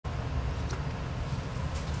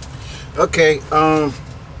Okay,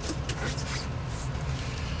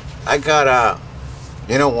 I got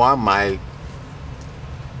you know what, my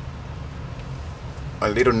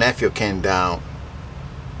little nephew came down,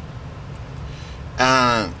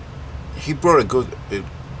 and he brought a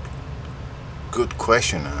good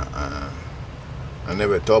question. I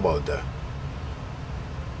never thought about that.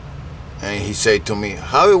 And he said to me,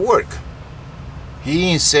 "How it work?" He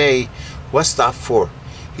didn't say, "What's that for?"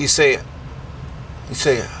 He say,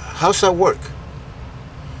 "How's that work?"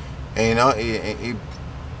 And you know,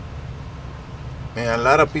 and a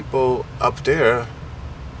lot of people up there,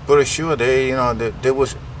 pretty sure they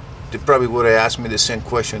probably would have asked me the same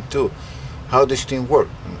question too. How does this thing work?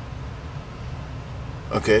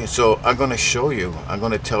 Okay, so I'm gonna show you. I'm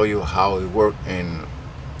gonna tell you how it works and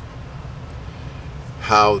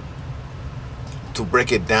how to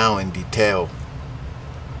break it down in detail,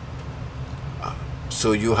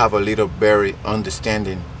 so you have a little very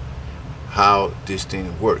understanding how this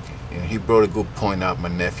thing works. And he brought a good point out, my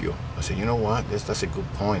nephew. I said, you know what? That's a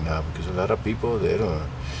good point now, because a lot of people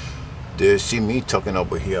they see me talking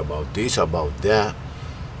over here about this, about that.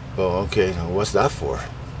 Well, okay, what's that for?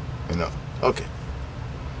 You know? Okay,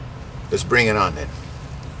 let's bring it on then.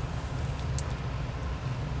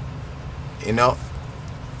 You know,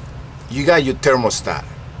 you got your thermostat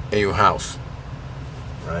in your house,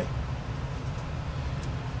 right?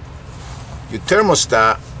 Your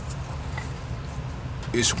thermostat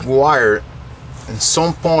is wired in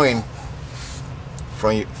some point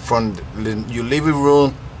from your living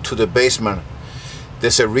room to the basement.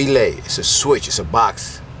 There's a relay, it's a switch, it's a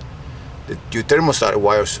box. Your thermostat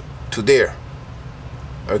wires to there.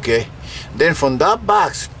 Okay? Then from that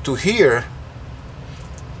box to here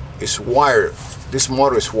is wired. This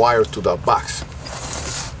motor is wired to that box.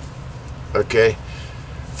 Okay?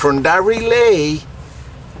 From that relay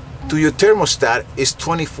to your thermostat is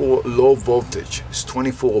 24 low voltage. It's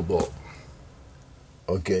 24 volt.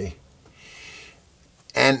 Okay?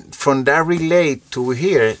 And from that relay to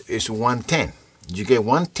here is 110. You get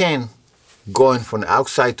 110 going from the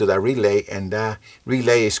outside to that relay, and that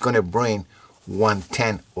relay is going to bring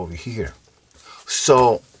 110 over here.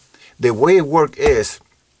 So the way it works is,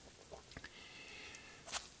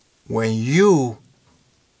 when you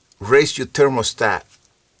raise your thermostat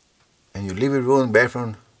in your living room,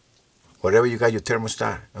 bathroom, whatever you got your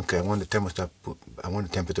thermostat, okay, I want the temperature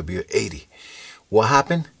to be at 80. What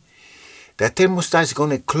happened? That thermostat is going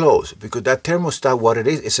to close, because that thermostat, what it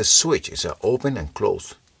is a switch. It's an open and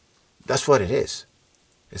close. That's what it is.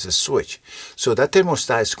 It's a switch. So that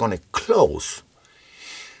thermostat is going to close.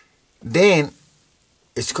 Then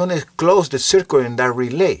it's going to close the circuit in that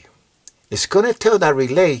relay. It's going to tell that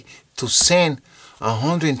relay to send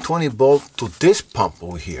 120 volts to this pump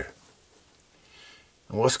over here.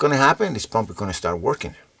 And what's going to happen? This pump is going to start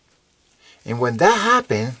working. And when that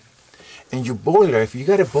happens, in your boiler, if you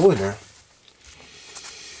got a boiler,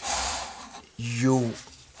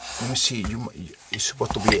 let me see, it's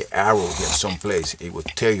supposed to be an arrow here someplace. It will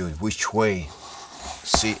tell you which way.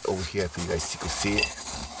 See over here, if you guys can see it.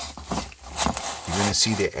 You're going to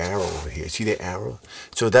see the arrow over here. See the arrow?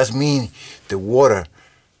 So that means the water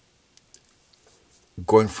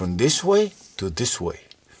going from this way to this way.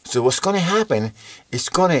 So what's going to happen, it's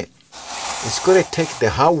going to take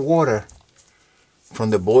the hot water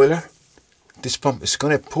from the boiler. This pump is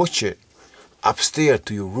going to push it upstairs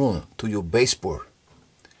to your room, to your baseboard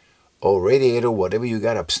or radiator, whatever you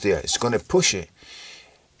got upstairs. It's going to push it,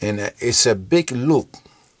 and it's a big loop.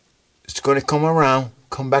 It's going to come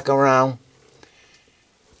back around,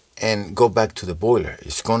 and go back to the boiler.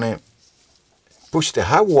 It's going to push the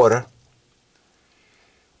hot water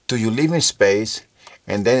to your living space,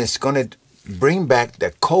 and then it's going to bring back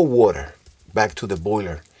the cold water back to the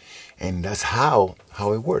boiler. And that's how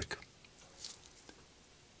it works.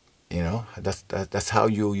 You know, that's how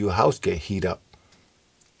your house get heat up.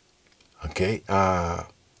 Okay.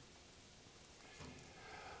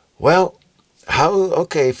 Well,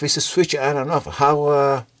 okay, if it's a switch, I don't know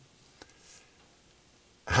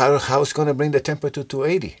how it's going to bring the temperature to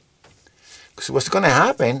 80. Because what's going to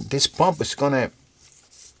happen, this pump is going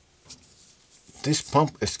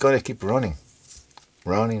to keep running,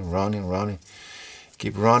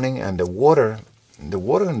 keep running, and the water in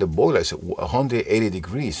the boiler is 180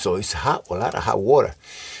 degrees, so it's hot, a lot of hot water.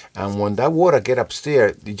 And when that water get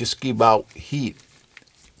upstairs, you just give out heat.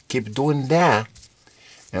 Keep doing that,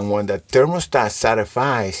 and when the thermostat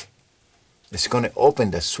satisfies, it's going to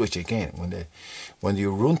open the switch again. When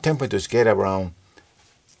your room temperatures get around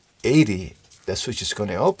 80, the switch is going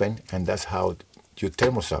to open, and that's how your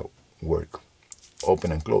thermostat work.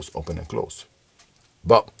 Open and close, open and close.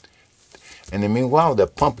 But And then meanwhile, the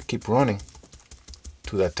pump keep running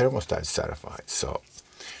to the thermostat certified. So,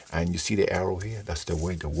 and you see the arrow here? That's the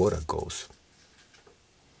way the water goes.